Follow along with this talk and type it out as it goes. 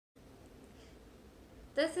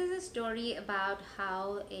This is a story about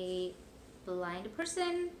how a blind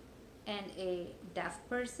person and a deaf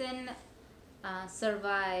person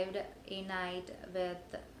survived a night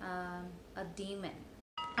with a demon.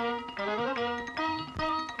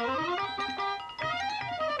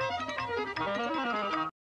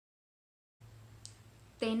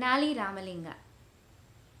 Tenali Ramalinga.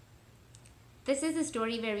 This is a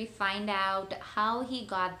story where we find out how he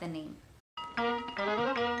got the name.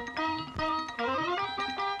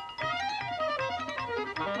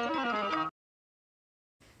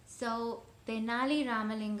 So Tenali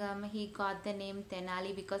Ramalingam, he got the name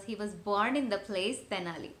Tenali because he was born in the place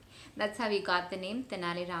Tenali. That's how he got the name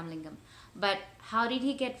Tenali Ramalingam. But how did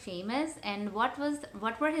he get famous, and what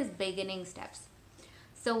were his beginning steps?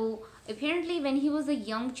 So apparently when he was a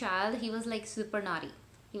young child, he was like super naughty.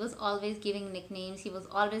 He was always giving nicknames, he was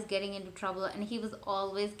always getting into trouble, and he was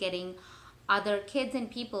always getting other kids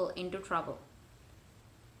and people into trouble.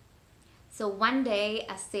 So one day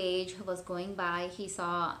a sage was going by, he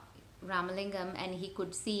saw Ramalingam and he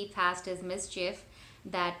could see past his mischief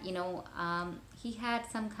that, he had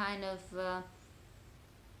some kind of,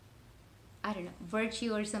 I don't know,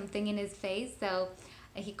 virtue or something in his face. So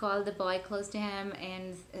he called the boy close to him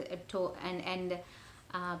and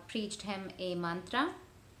preached him a mantra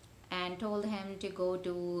and told him to go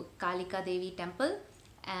to Kalika Devi temple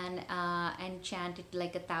and chant it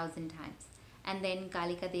like 1,000 times, and then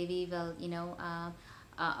Kalika Devi will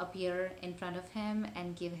appear in front of him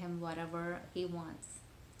and give him whatever he wants.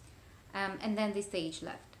 And then the sage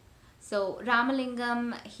left. So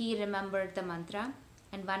Ramalingam, he remembered the mantra,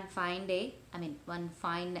 and one fine day,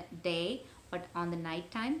 but on the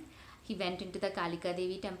night time, he went into the Kalika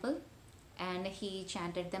Devi temple and he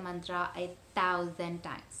chanted the mantra 1,000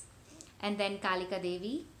 times. And then Kalika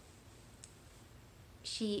Devi,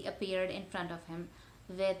 she appeared in front of him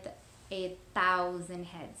with 1,000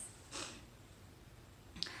 heads.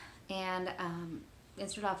 And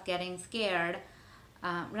instead of getting scared,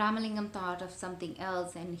 Ramalingam thought of something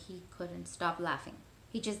else and he couldn't stop laughing.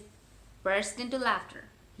 He just burst into laughter.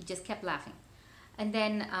 He just kept laughing. And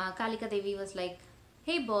then Kalika Devi was like,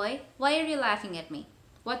 "Hey boy, why are you laughing at me?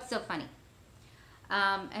 What's so funny?"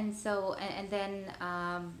 And then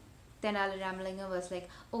Tenali Ramalingam was like,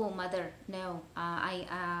 "Oh mother, no,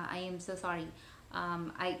 I am so sorry.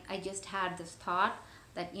 I just had this thought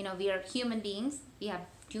that we are human beings. We have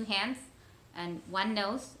two hands and one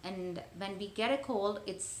nose, and when we get a cold,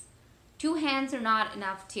 it's two hands are not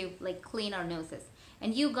enough to like clean our noses,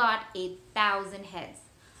 and you got 1,000 heads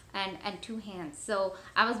and two hands. So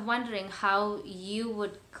I was wondering how you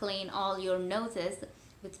would clean all your noses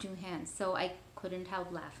with two hands." So I couldn't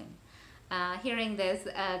help laughing. Hearing this,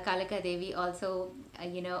 Kalika Devi also,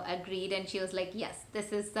 agreed, and she was like, "Yes,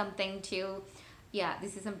 this is something to,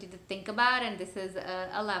 this is something to think about, and this is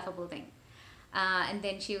a laughable thing." And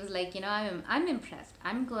then she was like, I'm impressed.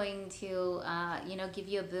 I'm going to, give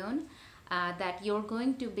you a boon that you're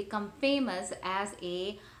going to become famous as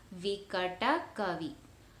a Vikata Kavi.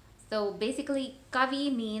 So basically,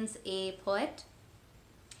 Kavi means a poet.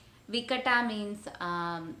 Vikata means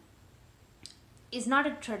is not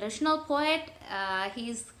a traditional poet.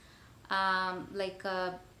 He's like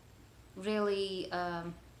a really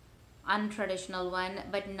untraditional one,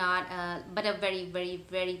 but a very, very,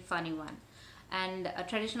 very funny one. And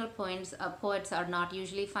traditional poets are not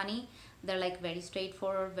usually funny. They're like very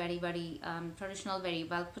straightforward, very, very traditional, very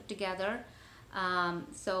well put together.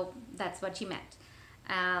 So that's what she meant.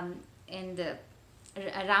 And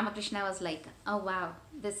Ramakrishna was like, "Oh wow,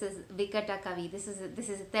 this is Vikata Kavi. This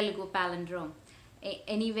is a Telugu palindrome.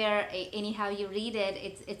 Anywhere, anyhow you read it,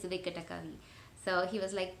 it's Vikata Kavi." So he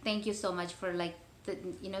was like, "Thank you so much for like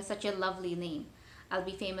such a lovely name. I'll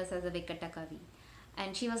be famous as a Vikata Kavi."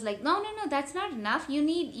 And she was like, "No, that's not enough. You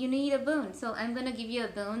need a boon. So I'm gonna give you a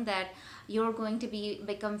boon that you're going to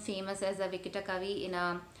become famous as a Vikata Kavi in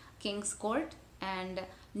a king's court, and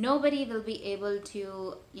nobody will be able to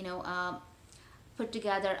put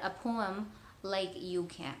together a poem like you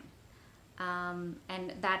can."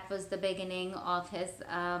 And that was the beginning of his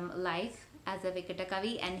life as a Vikata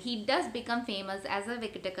Kavi, and he does become famous as a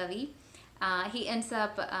Vikata Kavi. He ends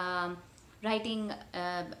up writing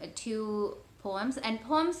two poems, and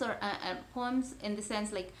poems are poems in the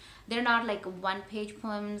sense like they're not like one-page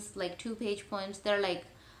poems, like two-page poems. They're like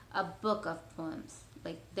a book of poems.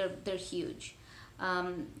 Like they're huge.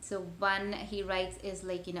 So one he writes is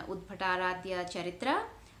like Udbhataradhya Charitra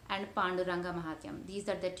and Panduranga Mahatyam. These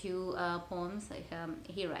are the two poems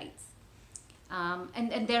he writes.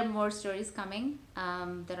 And there are more stories coming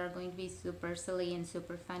that are going to be super silly and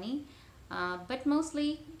super funny, but mostly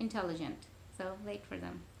intelligent. So wait for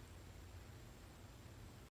them.